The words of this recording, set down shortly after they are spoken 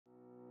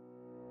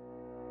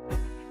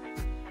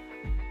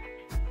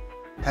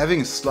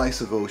Having a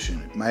slice of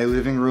ocean in my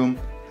living room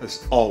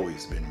has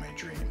always been my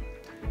dream.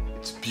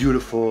 It's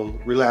beautiful,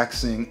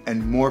 relaxing,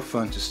 and more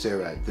fun to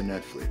stare at than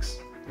Netflix.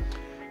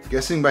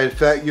 Guessing by the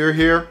fact you're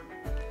here,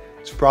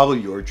 it's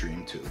probably your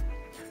dream too.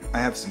 I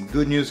have some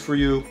good news for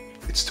you.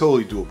 It's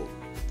totally doable.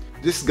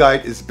 This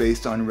guide is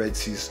based on Red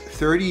Sea's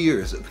 30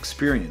 years of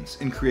experience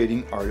in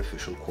creating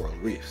artificial coral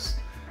reefs.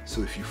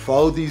 So if you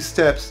follow these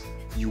steps,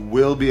 you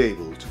will be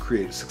able to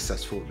create a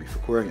successful reef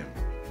aquarium.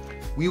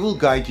 We will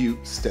guide you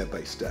step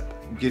by step,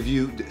 give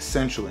you the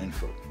essential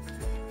info,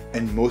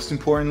 and most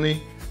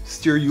importantly,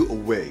 steer you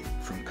away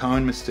from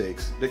common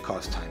mistakes that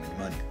cost time and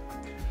money.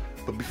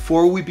 But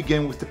before we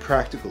begin with the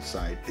practical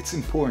side, it's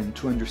important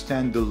to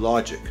understand the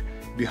logic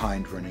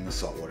behind running a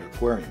saltwater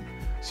aquarium,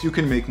 so you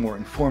can make more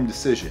informed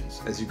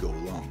decisions as you go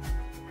along.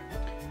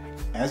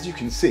 As you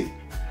can see,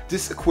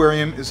 this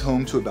aquarium is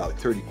home to about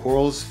 30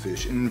 corals,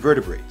 fish, and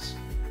invertebrates.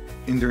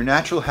 In their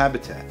natural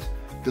habitat,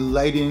 the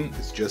lighting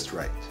is just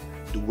right.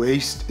 The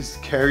waste is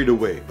carried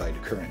away by the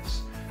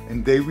currents,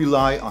 and they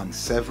rely on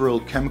several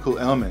chemical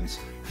elements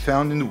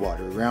found in the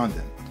water around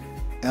them.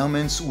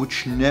 Elements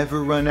which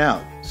never run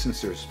out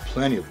since there's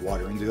plenty of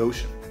water in the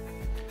ocean.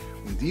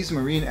 When these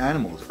marine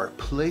animals are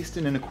placed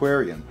in an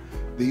aquarium,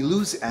 they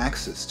lose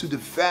access to the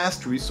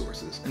vast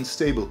resources and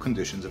stable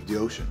conditions of the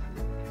ocean.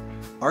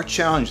 Our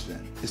challenge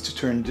then is to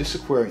turn this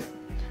aquarium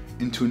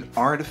into an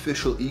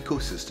artificial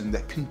ecosystem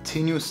that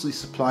continuously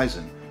supplies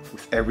them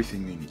with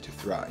everything they need to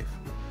thrive.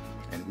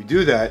 And we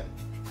do that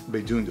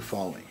by doing the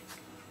following.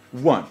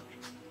 1.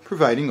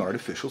 Providing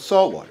artificial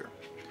salt water.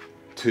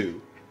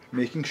 2.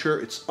 Making sure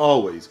it's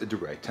always at the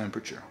right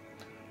temperature.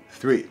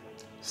 3.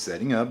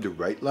 Setting up the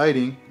right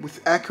lighting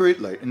with accurate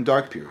light and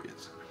dark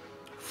periods.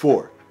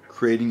 4.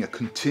 Creating a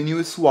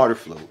continuous water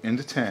flow in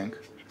the tank.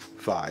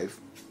 5.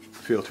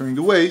 Filtering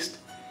the waste.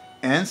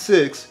 And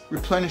 6.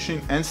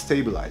 Replenishing and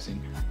stabilizing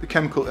the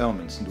chemical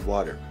elements in the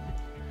water.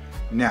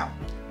 Now,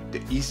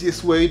 the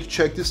easiest way to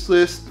check this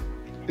list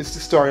is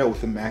to start out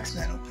with a Max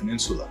Nano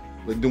Peninsula,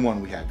 like the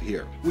one we have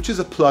here, which is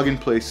a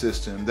plug-and-play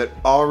system that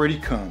already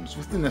comes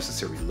with the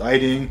necessary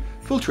lighting,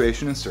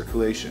 filtration, and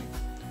circulation.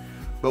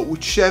 But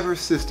whichever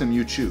system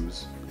you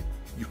choose,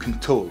 you can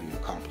totally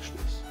accomplish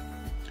this.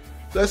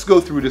 Let's go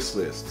through this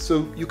list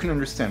so you can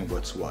understand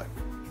what's what.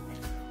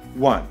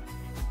 1.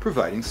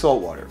 Providing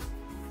salt water.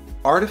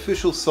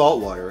 Artificial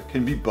salt water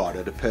can be bought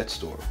at a pet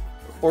store,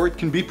 or it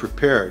can be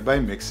prepared by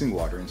mixing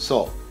water and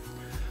salt.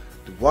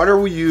 The water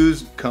we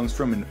use comes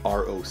from an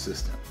RO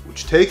system,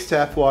 which takes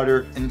tap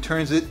water and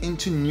turns it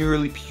into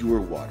nearly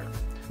pure water.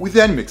 We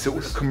then mix it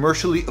with a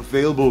commercially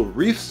available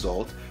reef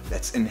salt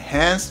that's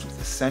enhanced with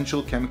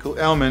essential chemical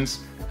elements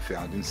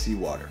found in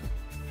seawater.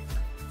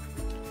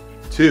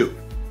 2.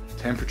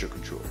 Temperature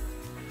control.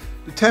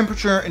 The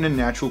temperature in a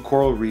natural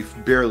coral reef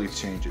barely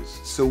changes,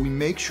 so we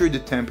make sure the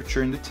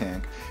temperature in the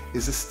tank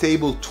is a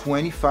stable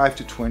 25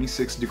 to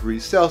 26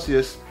 degrees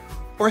Celsius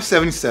or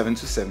 77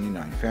 to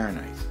 79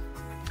 Fahrenheit.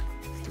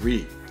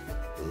 3.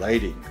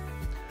 Lighting.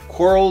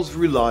 Corals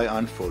rely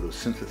on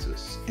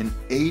photosynthesis, and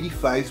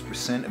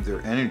 85% of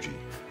their energy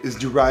is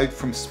derived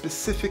from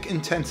specific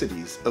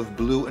intensities of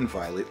blue and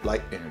violet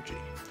light energy.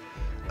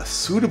 A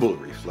suitable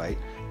reef light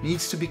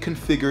needs to be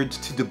configured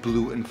to the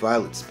blue and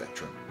violet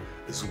spectrum,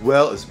 as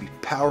well as be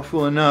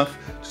powerful enough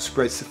to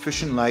spread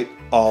sufficient light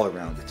all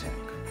around the tank.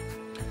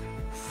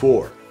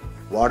 4.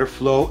 Water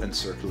flow and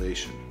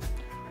circulation.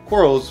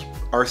 Corals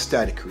are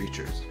static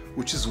creatures,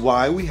 which is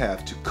why we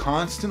have to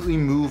constantly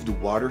move the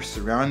water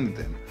surrounding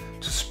them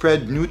to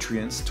spread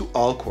nutrients to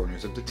all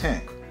corners of the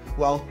tank,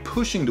 while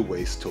pushing the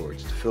waste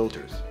towards the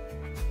filters.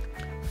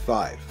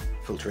 5.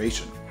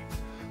 Filtration.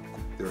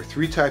 There are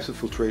 3 types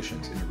of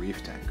filtrations in a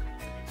reef tank.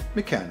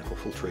 Mechanical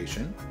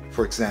filtration,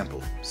 for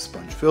example,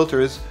 sponge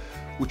filters,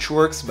 which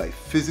works by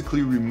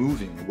physically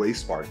removing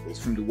waste particles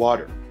from the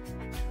water.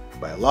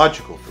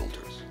 Biological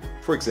filters,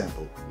 for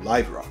example,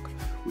 live rock,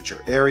 which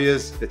are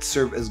areas that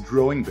serve as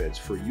growing beds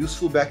for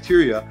useful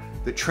bacteria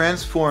that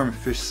transform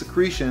fish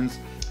secretions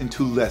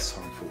into less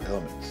harmful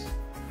elements.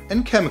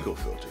 And chemical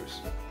filters,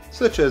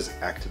 such as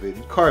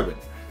activated carbon,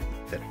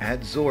 that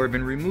adsorb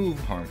and remove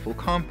harmful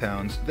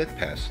compounds that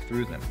pass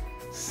through them.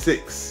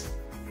 6.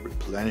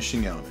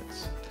 Replenishing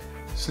elements.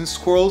 Since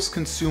corals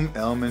consume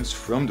elements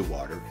from the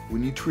water, we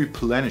need to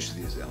replenish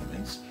these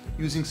elements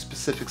using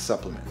specific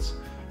supplements,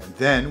 and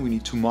then we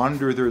need to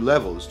monitor their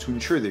levels to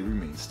ensure they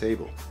remain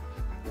stable.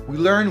 We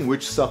learn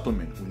which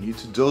supplement we need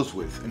to dose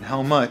with and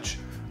how much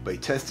by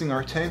testing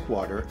our tank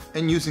water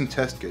and using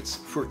test kits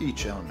for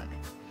each element.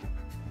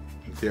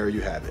 There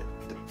you have it,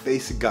 the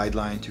basic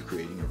guideline to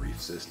creating a reef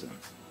system.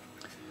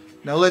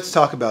 Now let's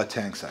talk about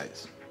tank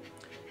size.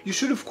 You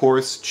should of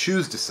course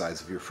choose the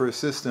size of your first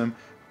system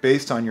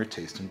based on your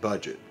taste and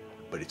budget,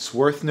 but it's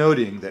worth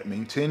noting that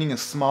maintaining a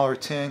smaller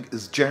tank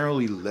is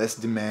generally less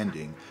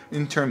demanding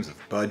in terms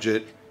of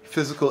budget,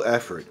 physical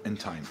effort, and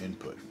time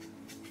input.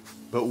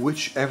 But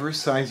whichever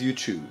size you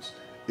choose,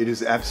 it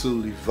is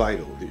absolutely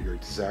vital that your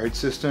desired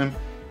system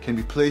can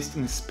be placed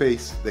in a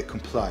space that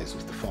complies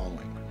with the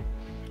following.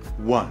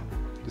 1.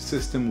 The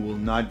system will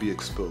not be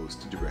exposed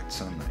to direct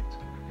sunlight.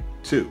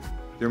 2.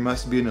 There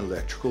must be an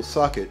electrical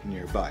socket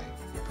nearby,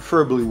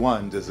 preferably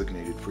one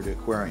designated for the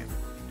aquarium.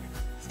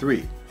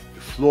 3.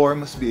 The floor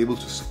must be able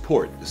to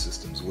support the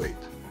system's weight.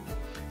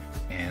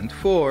 And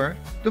 4.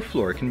 The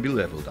floor can be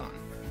leveled on.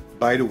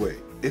 By the way,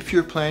 if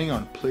you're planning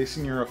on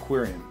placing your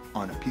aquarium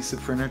on a piece of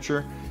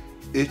furniture,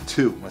 it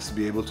too must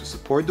be able to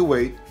support the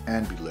weight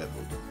and be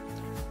leveled.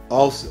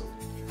 Also,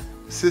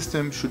 the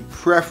system should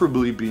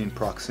preferably be in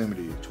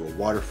proximity to a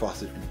water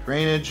faucet and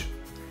drainage.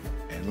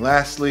 And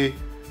lastly,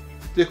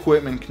 the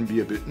equipment can be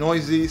a bit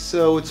noisy,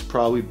 so it's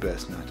probably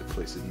best not to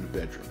place it in the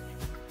bedroom.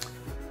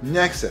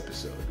 Next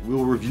episode,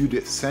 we'll review the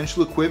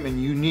essential equipment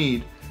you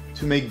need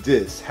to make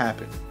this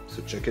happen,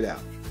 so check it out.